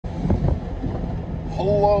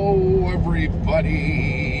Hello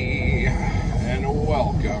everybody, and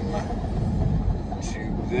welcome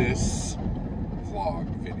to this vlog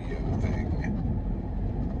video thing,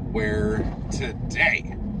 where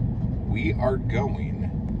today we are going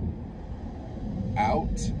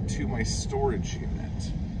out to my storage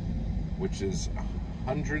unit, which is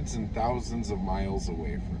hundreds and thousands of miles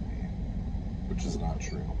away from me, which is not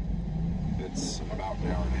true. It's about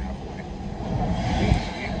an hour and a half away.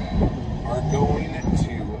 We are going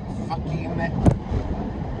to fucking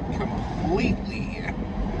completely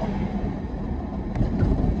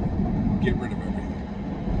get rid of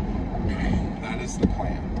everything. That is the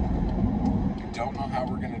plan. I don't know how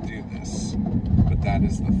we're gonna do this, but that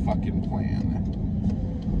is the fucking plan.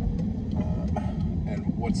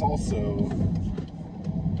 And what's also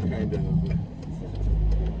kind of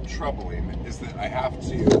troubling is that I have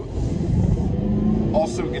to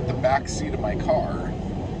also get the back seat of my car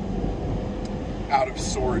out of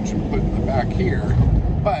storage and put in the back here,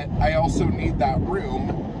 but I also need that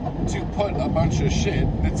room to put a bunch of shit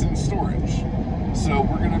that's in storage. So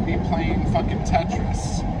we're gonna be playing fucking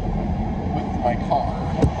Tetris with my car.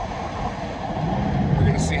 We're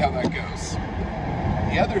gonna see how that goes.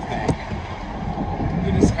 The other thing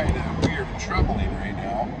that is kind of weird and troubling right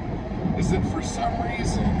now is that for some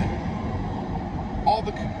reason all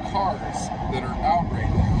the cars that are out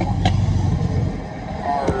right now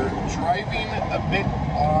are driving a bit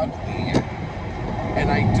oddly, and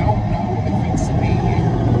I don't know if it's me.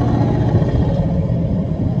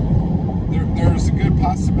 There's a good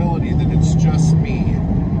possibility that it's just me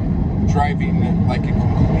driving like a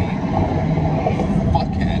complete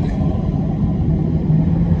fuckhead.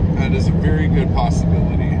 That is a very good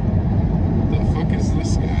possibility. The fuck is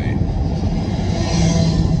this guy?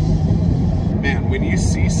 Man, when you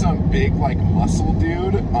see some big, like, muscle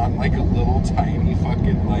dude on, like, a little tiny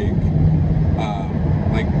fucking, like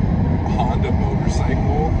Honda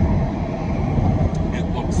motorcycle, it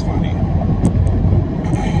looks funny.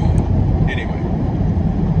 Anyway.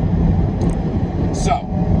 So,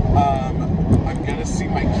 I'm gonna see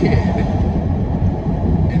my kid,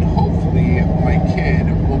 and hopefully my kid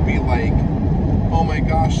will be like, oh my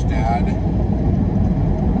gosh, Dad,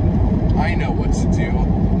 I know what to do.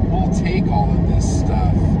 We'll take all of this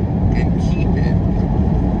stuff and keep it.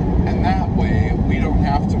 And that way, we don't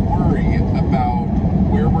have to worry about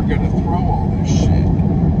where we're going to throw all this shit.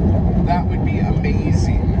 That would be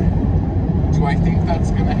amazing. Do I think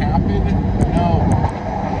that's going to happen? No.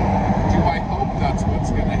 Do I hope that's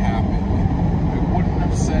what's going to happen? I wouldn't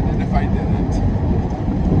have said it if I didn't.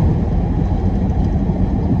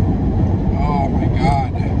 Oh my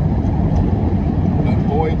God. But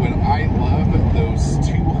boy, would I love those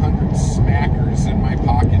 200 smackers in my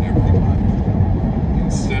pocket every month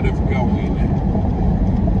instead of going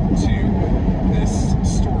to this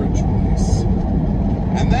storage place.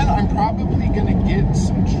 And then I'm probably gonna get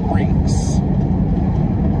some drinks.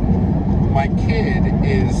 My kid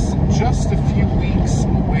is just a few weeks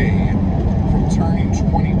away from turning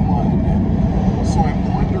 21, so I'm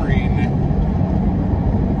wondering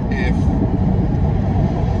if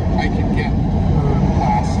I can get her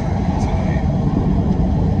plaster today.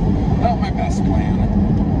 Not my best plan,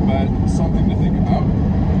 but something to think about.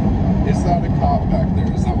 Is that a cop back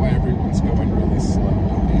there? Is that why everyone's going really slow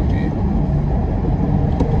behind me?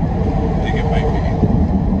 I think it might be.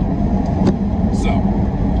 So,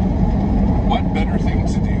 what better thing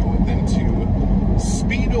to do than to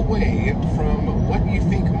speed away from what you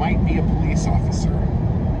think might be a police officer?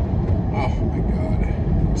 Oh my God,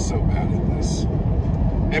 I'm so bad at this.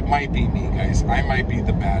 It might be me, guys. I might be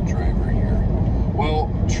the bad driver here. Well,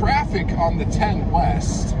 traffic on the 10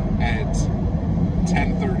 West at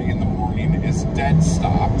 10:30 in the morning is dead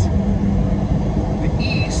stopped. The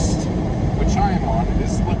East, which I am on,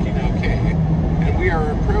 is looking okay. And we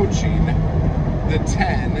are approaching the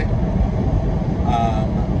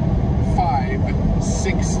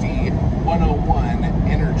 560-101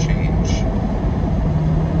 interchange.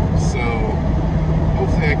 So,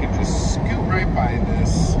 hopefully I can just scoot right by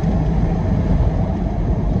this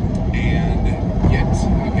and get,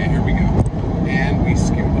 okay, here we go. And we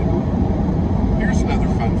scooted. Here's another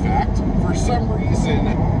fun fact. For some reason,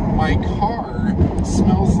 my car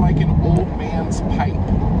smells like an old man's pipe,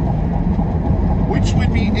 which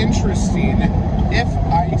would be interesting if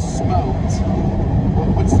I smoked,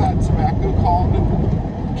 what's that tobacco called?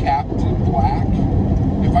 Captain Black?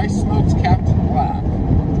 If I smoked Captain Black,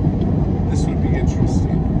 this would be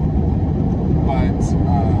interesting. But,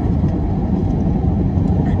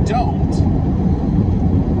 I don't.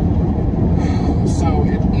 So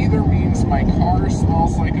it either means my car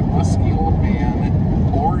smells like a musky old man,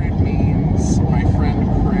 or it means my friend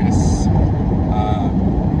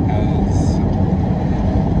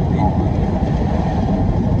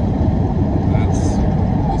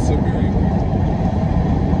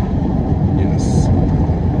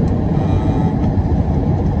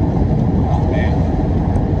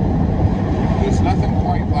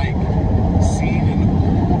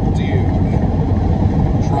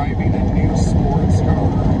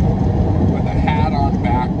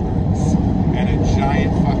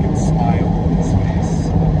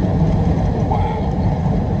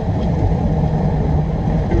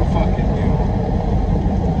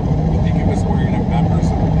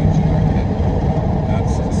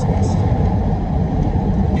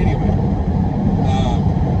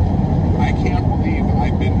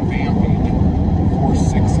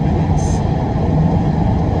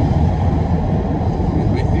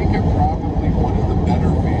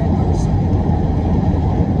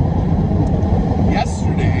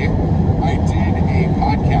Friday, I did a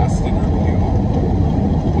podcast interview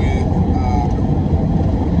with,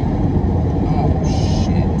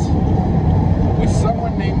 with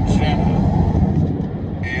someone named Jenna.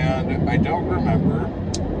 And I don't remember.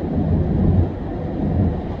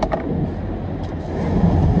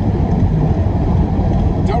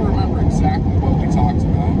 Exactly what we talked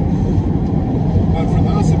about. But for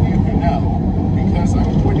those of you who know, because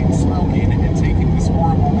I'm quitting smoking and taking this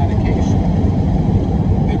horrible medication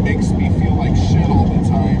that makes me feel like shit all the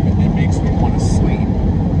time and it makes me want to sleep,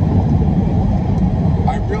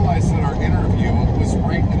 I realized that our interview was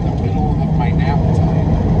right in the middle of my nap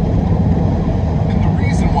time. And the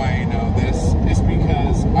reason why I know this is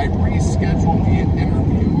because I rescheduled the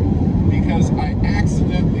interview because I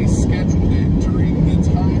accidentally scheduled it during the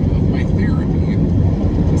time of my therapy.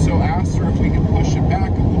 And so I asked her if we could push it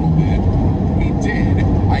back a little bit. We did.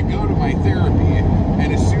 I go to my therapy,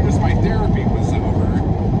 and as soon as my therapy was over,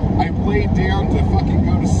 I laid down to fucking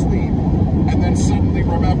go to sleep, and then suddenly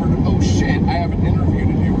remembered, oh shit, I have an interview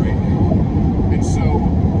to do right now. And so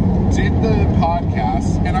did the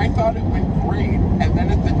podcast, and I thought it went great, and then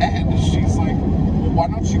at the end, she's like, well, why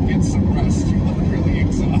don't you get some rest? You look really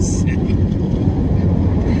exhausted.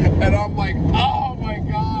 And I'm like, oh my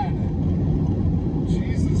God.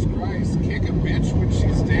 Jesus Christ, kick a bitch when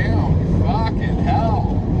she's down. Fucking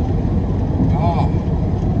hell. Oh,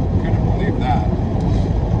 couldn't believe that.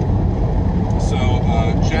 So,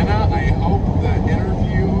 Jenna, I hope the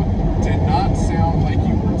interview did not sound like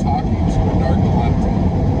you were talking to a narcoleptic.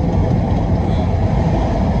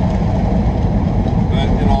 But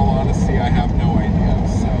in all honesty, I have no idea.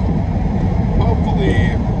 So,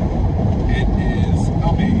 hopefully, it is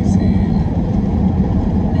amazing.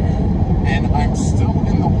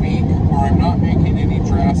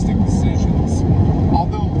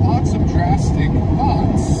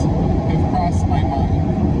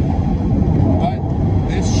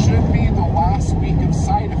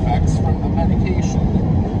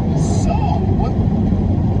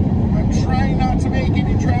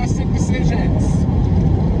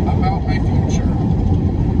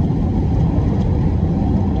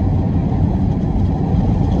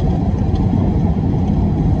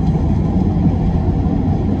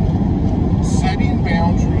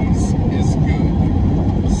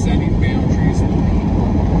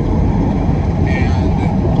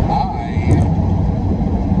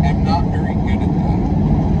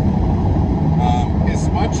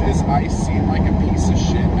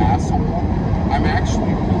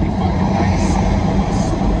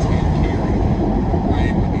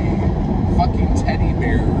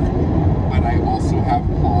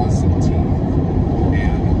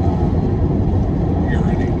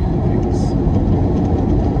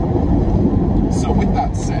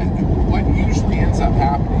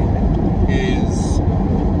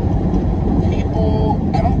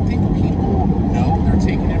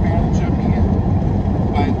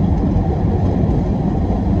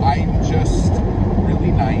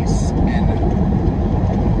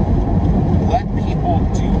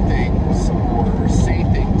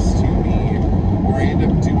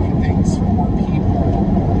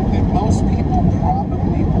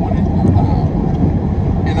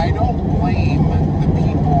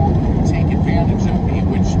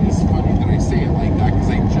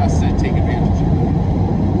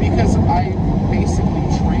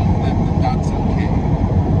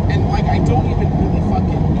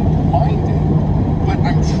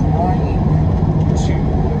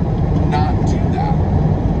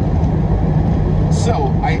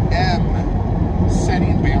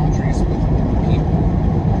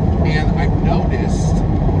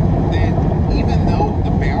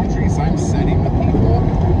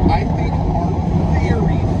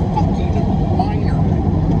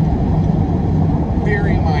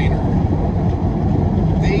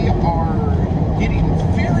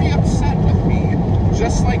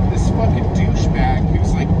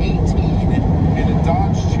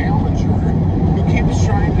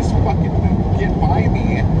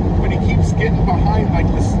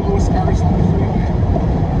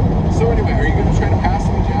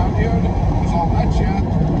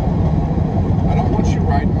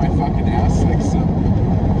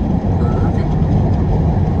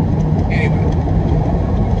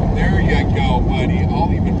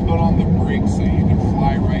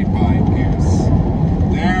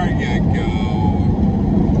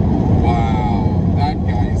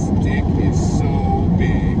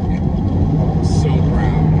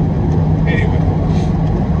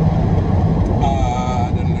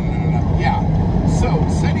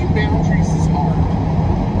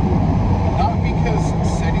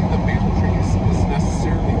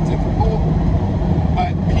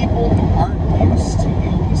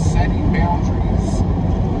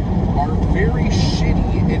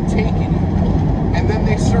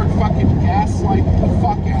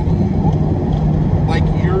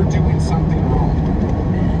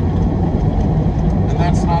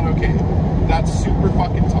 Okay, that's super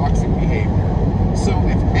fucking toxic behavior. So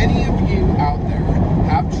if any of you out there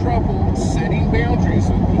have trouble setting boundaries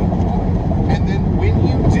with people, and then when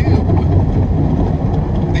you do,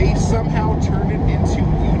 they somehow turn it into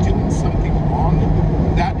you doing something wrong,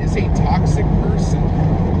 that is a toxic person.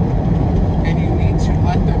 And you need to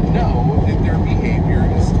let them know that their behavior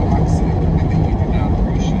is toxic and that you do not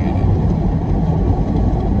appreciate it.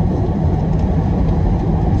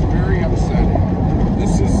 It's very upsetting.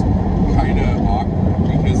 This is kind of awkward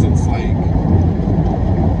because it's like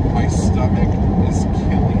my stomach is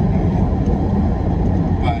killing me.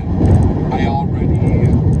 But I already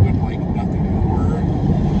would like nothing more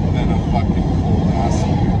than a fucking cold ass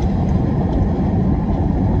beer.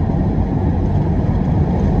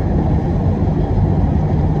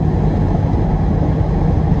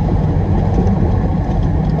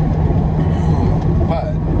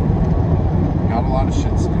 But got a lot of shit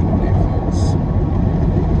to do today, folks.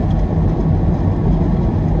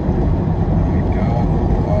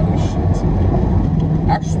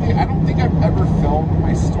 Actually, I don't think I've ever filmed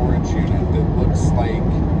my storage unit that looks like,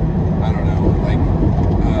 I don't know, like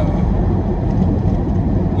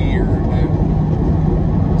weird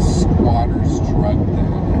squatter's drug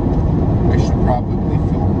den. I should probably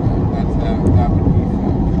film that. That would be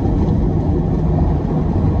fun.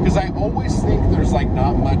 Because I always think there's like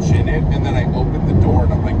not much in it, and then I open the door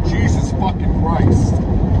and I'm like, Jesus fucking Christ.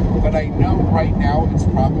 But I know right now it's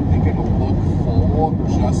probably going to look full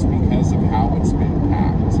just because of how it's been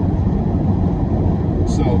packed.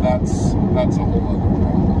 So that's a whole other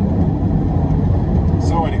problem.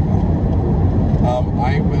 So anyway,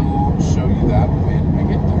 I will show you that when I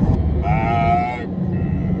get there.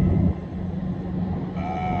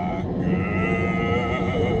 My girl,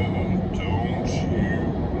 don't you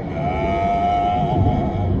lie.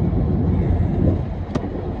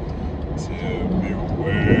 Tell me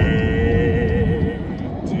where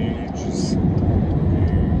did you sleep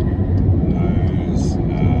last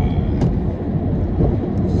night?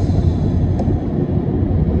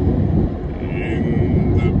 In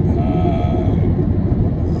the pines,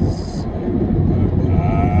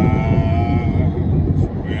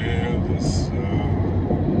 where the sun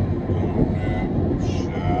don't ever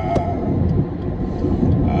shine.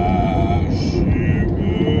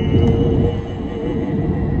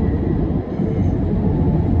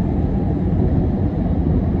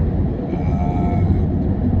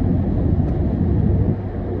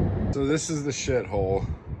 I So this is the shithole.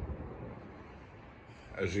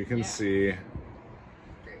 As you can see,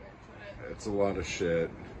 it's a lot of shit.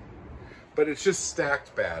 But it's just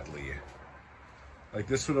stacked badly. Like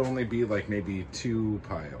this would only be like maybe 2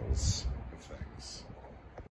 piles of things.